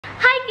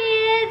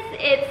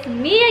it's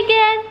me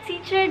again,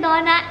 Teacher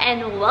Donna,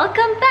 and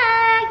welcome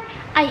back!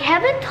 I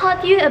haven't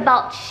taught you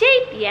about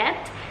shape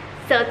yet,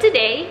 so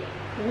today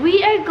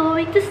we are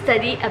going to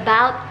study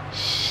about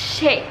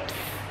shapes,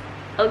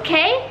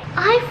 okay?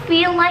 I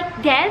feel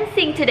like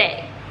dancing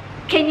today.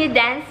 Can you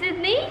dance with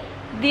me?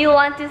 Do you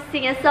want to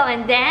sing a song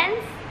and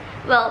dance?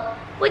 Well,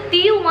 what do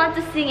you want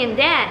to sing and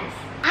dance?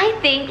 I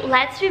think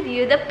let's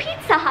review the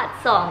Pizza Hut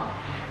song.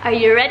 Are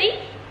you ready?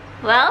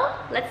 Well,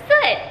 let's do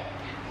it.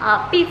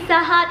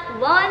 Pizza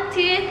Hut, 1,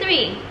 2,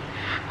 3.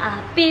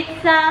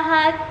 Pizza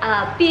Hut,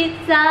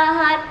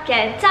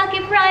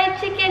 Kentucky Fried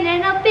Chicken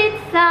and a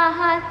Pizza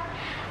Hut.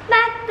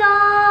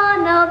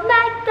 McDonald's,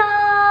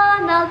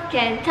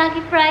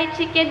 Kentucky Fried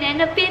Chicken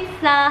and a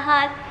Pizza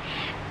Hut.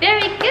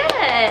 Very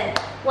good.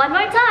 One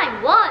more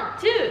time.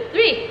 1, 2,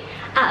 3.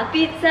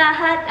 Pizza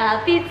Hut,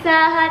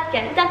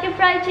 Kentucky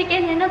Fried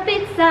Chicken and a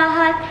Pizza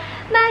Hut.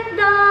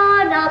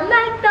 McDonald's,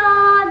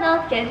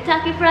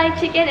 Kentucky Fried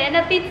Chicken and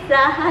a Pizza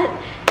Hut.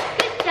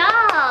 Good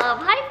job!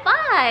 High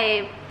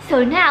five!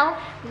 So now,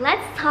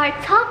 let's start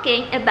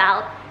talking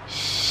about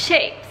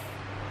shapes.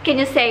 Can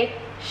you say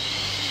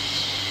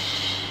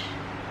shh?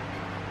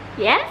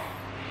 Yes?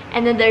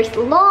 And then there's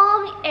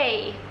long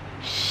A.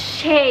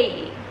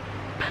 Shape.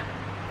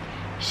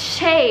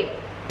 Shapes.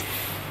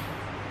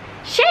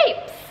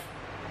 Shapes.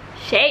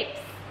 Shapes.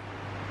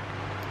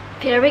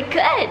 Very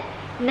good.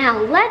 Now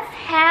let's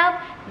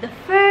have the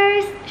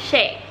first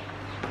shape.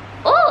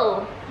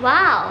 Oh,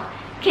 wow.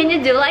 Can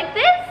you do like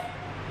this?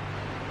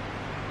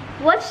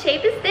 What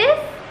shape is this?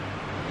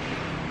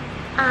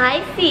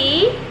 I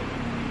see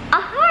a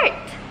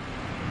heart.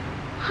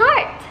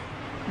 Heart.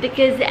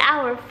 Because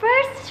our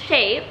first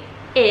shape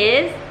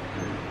is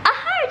a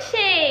heart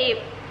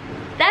shape.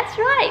 That's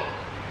right.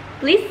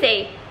 Please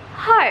say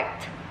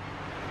heart.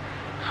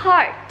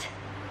 Heart.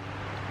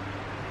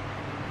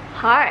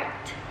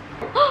 Heart.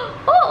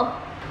 Oh!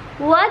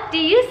 What do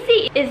you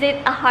see? Is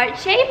it a heart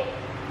shape?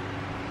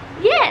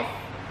 Yes.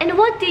 And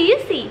what do you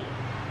see?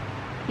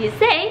 You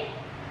say,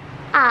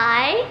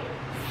 I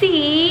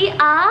see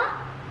a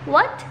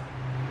what?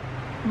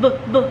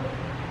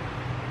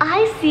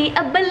 I see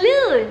a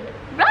balloon.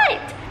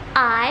 Right.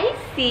 I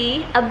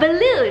see a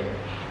balloon.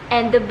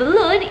 And the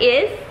balloon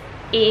is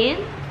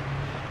in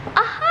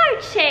a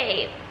heart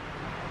shape.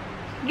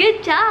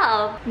 Good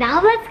job. Now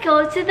let's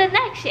go to the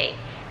next shape.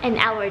 And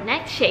our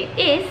next shape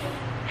is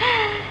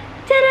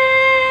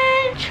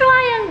ta-da!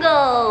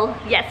 Triangle.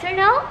 Yes or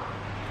no?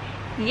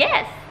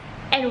 Yes.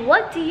 And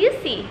what do you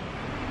see?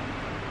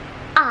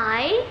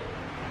 I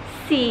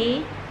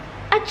see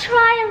a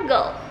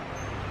triangle.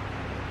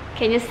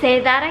 Can you say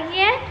that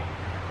again?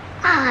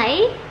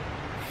 I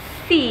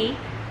see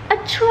a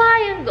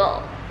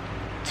triangle.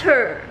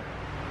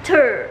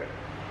 Triangle.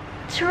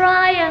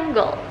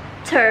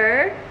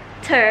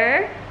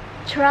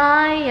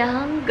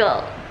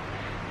 Triangle.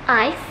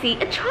 I see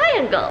a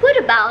triangle. What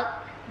about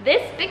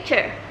this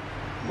picture?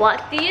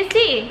 What do you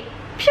see?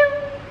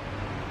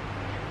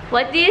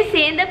 What do you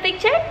see in the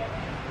picture?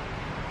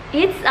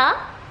 It's a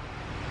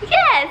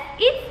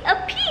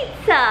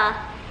pizza.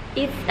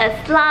 It's a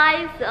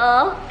slice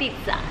of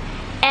pizza.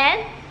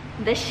 And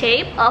the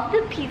shape of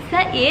the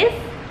pizza is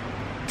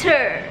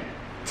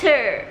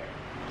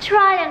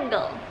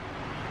triangle.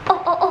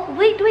 Oh,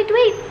 wait.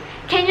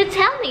 Can you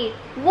tell me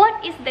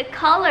what is the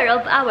color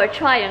of our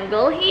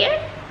triangle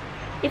here?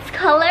 It's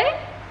color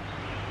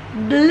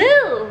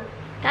blue.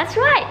 That's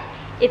right.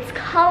 It's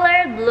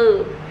color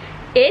blue.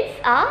 It's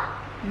a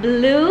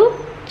blue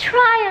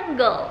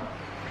triangle.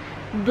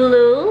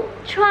 Blue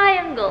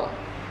triangle.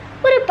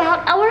 What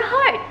about our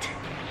heart?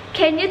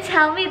 Can you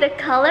tell me the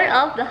color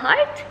of the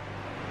heart?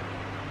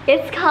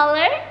 It's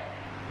color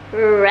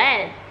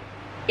red.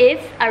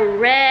 It's a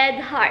red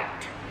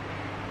heart.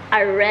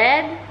 A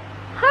red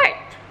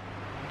heart.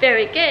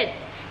 Very good.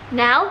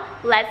 Now,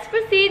 let's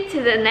proceed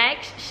to the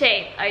next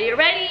shape. Are you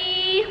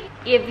ready?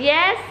 If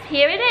yes,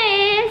 here it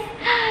is.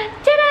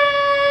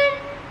 Ta-da!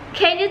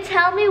 Can you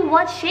tell me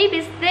what shape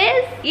is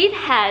this? It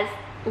has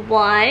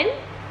 1,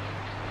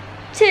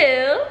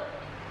 2,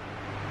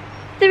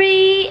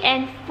 3,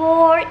 and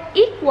 4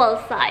 equal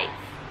sides.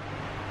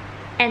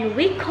 And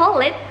we call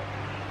it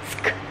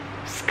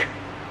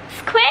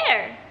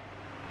square.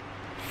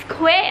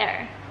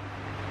 Square.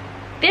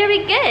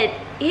 Very good.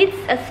 It's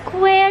a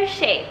square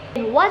shape.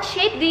 And what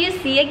shape do you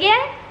see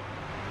again?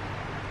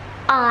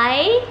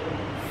 I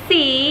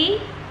see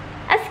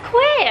a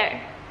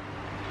square.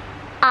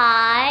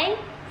 I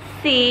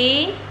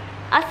see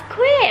a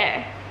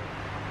square.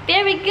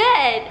 Very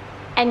good.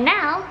 And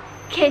now,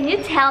 can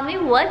you tell me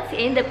what's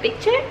in the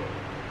picture?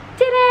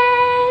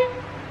 Ta-da!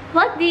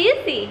 What do you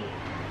see?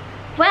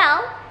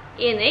 Well,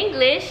 in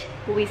English,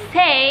 we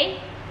say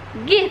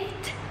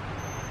gift.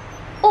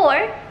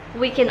 Or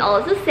we can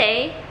also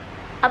say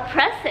a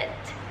present.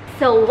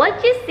 So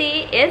what you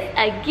see is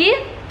a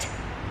gift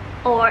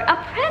or a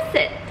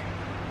present.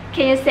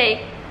 Can you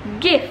say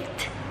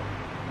gift?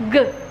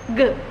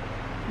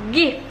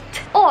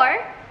 Gift.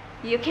 Or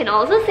you can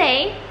also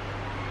say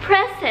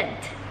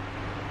present.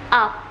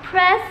 A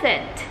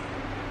present.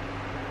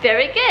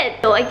 Very good.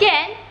 So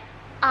again,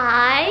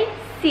 I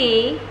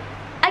see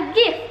a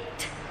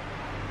gift.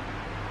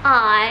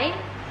 I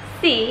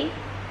see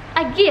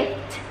a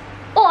gift.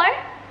 Or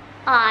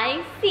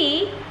I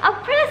see a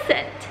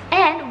present.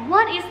 And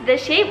what is the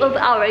shape of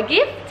our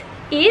gift?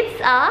 It's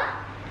a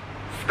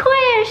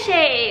square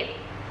shape.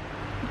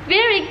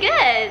 Very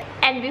good.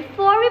 And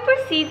before we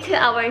proceed to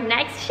our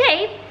next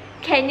shape,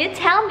 can you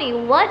tell me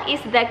what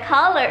is the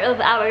color of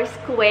our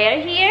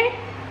square here?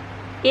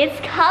 It's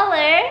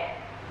color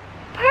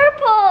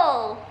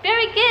purple.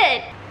 Very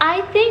good.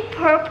 I think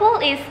purple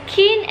is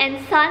Kin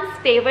and Sun's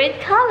favorite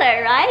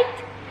color, right?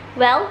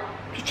 Well,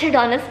 Teacher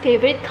Donna's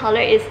favorite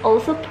color is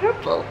also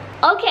purple.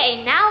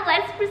 Okay, now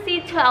let's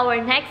proceed to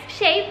our next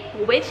shape,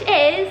 which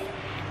is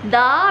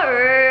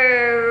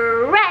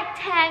the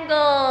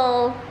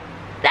rectangle.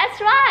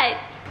 That's right.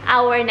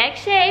 Our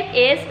next shape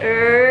is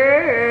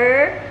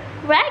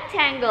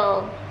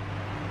rectangle.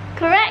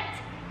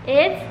 Correct.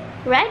 It's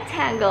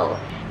rectangle.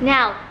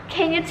 Now,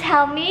 can you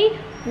tell me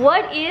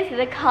what is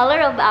the color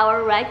of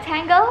our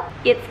rectangle?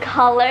 It's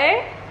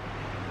color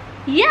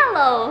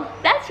yellow.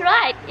 That's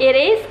right. It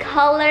is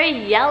color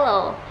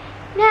yellow.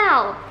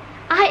 Now,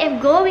 I am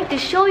going to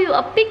show you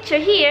a picture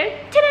here.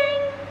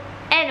 Ta-dang!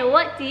 And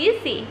what do you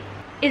see?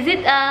 Is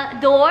it a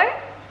door?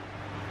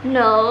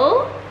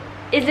 No.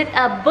 Is it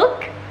a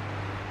book?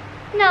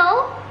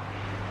 No.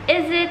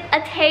 Is it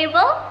a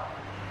table?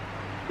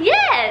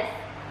 Yes,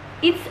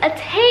 it's a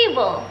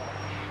table.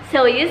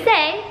 So you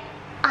say,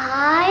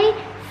 I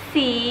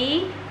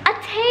see a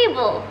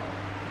table.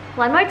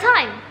 One more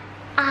time.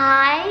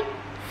 I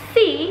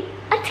see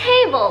a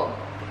table.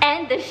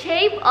 And the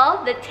shape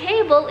of the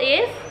table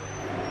is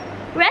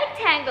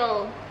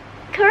rectangle.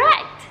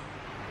 Correct.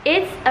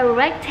 It's a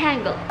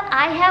rectangle.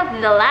 I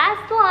have the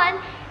last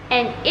one,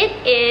 and it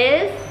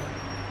is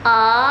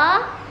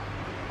a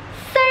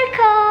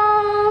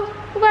circle.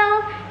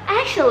 Well,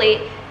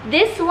 actually,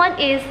 this one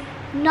is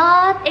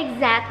not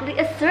exactly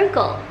a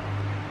circle,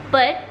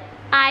 but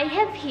I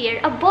have here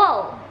a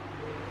ball.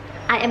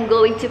 I am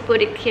going to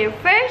put it here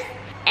first,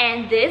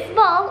 and this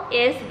ball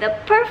is the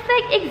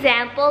perfect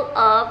example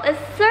of a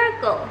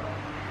circle.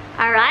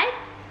 Alright,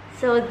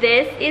 so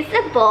this is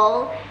a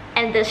ball,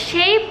 and the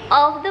shape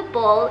of the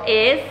ball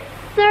is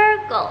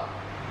circle.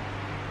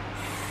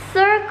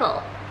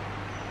 Circle.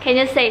 Can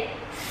you say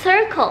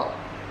circle?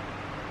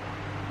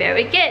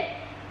 Very good.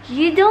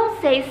 You don't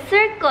say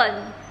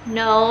circle.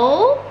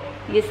 No,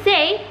 you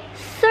say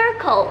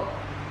circle.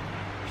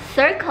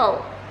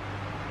 Circle.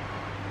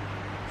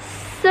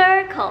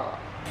 Circle.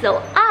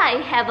 So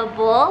I have a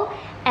ball,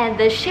 and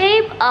the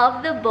shape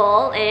of the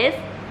ball is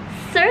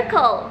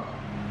circle.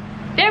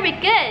 Very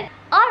good.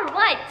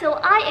 Alright, so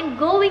I am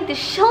going to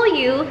show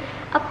you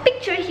a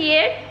picture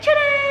here.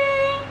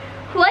 Ta-da!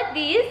 What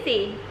do you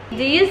see?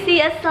 Do you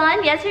see a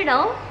sun? Yes or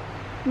no?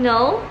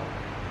 No?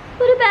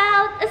 What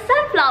about a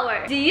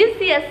sunflower? Do you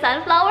see a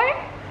sunflower?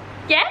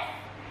 Yes?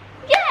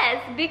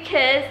 Yes,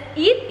 because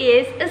it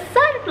is a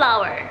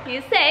sunflower.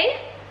 You say,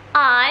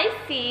 I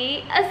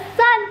see a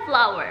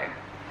sunflower.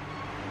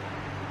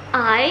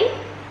 I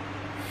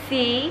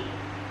see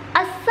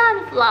a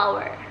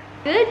sunflower.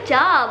 Good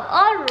job.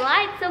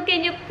 Alright, so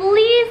can you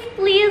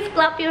please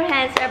clap your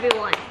hands,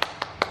 everyone?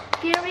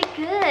 Very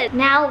good.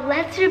 Now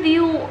let's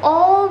review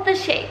all the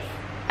shapes.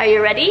 Are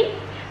you ready?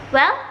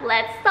 Well,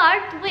 let's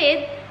start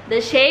with the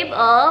shape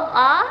of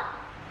a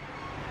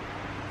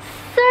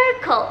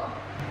circle.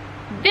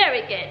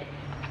 Very good.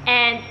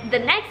 And the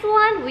next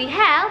one we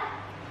have,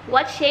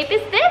 what shape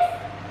is this?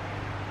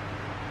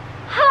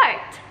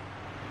 Heart.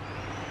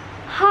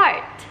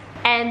 Heart.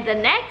 And the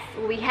next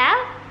we have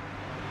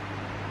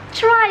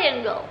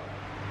triangle.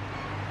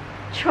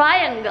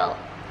 Triangle.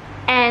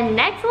 And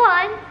next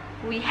one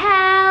we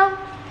have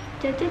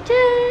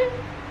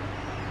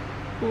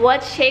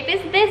what shape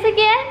is this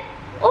again?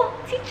 Oh,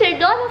 Teacher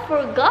Donna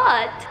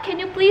forgot. Can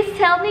you please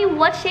tell me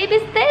what shape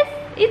is this?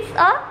 It's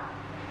a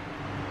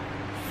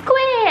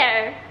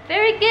square.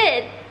 Very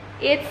good.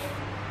 It's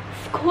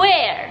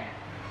square.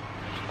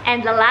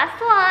 And the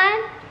last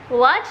one,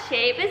 what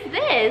shape is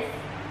this?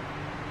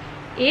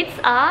 It's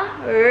a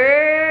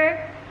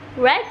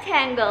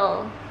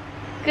rectangle.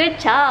 Good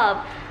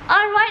job.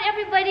 Alright,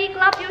 everybody,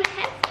 clap your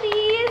hands,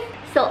 please.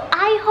 So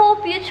I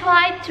hope you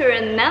try to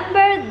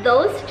remember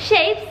those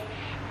shapes,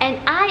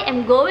 and I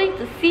am going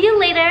to see you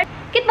later.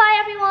 Goodbye,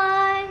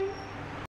 everyone.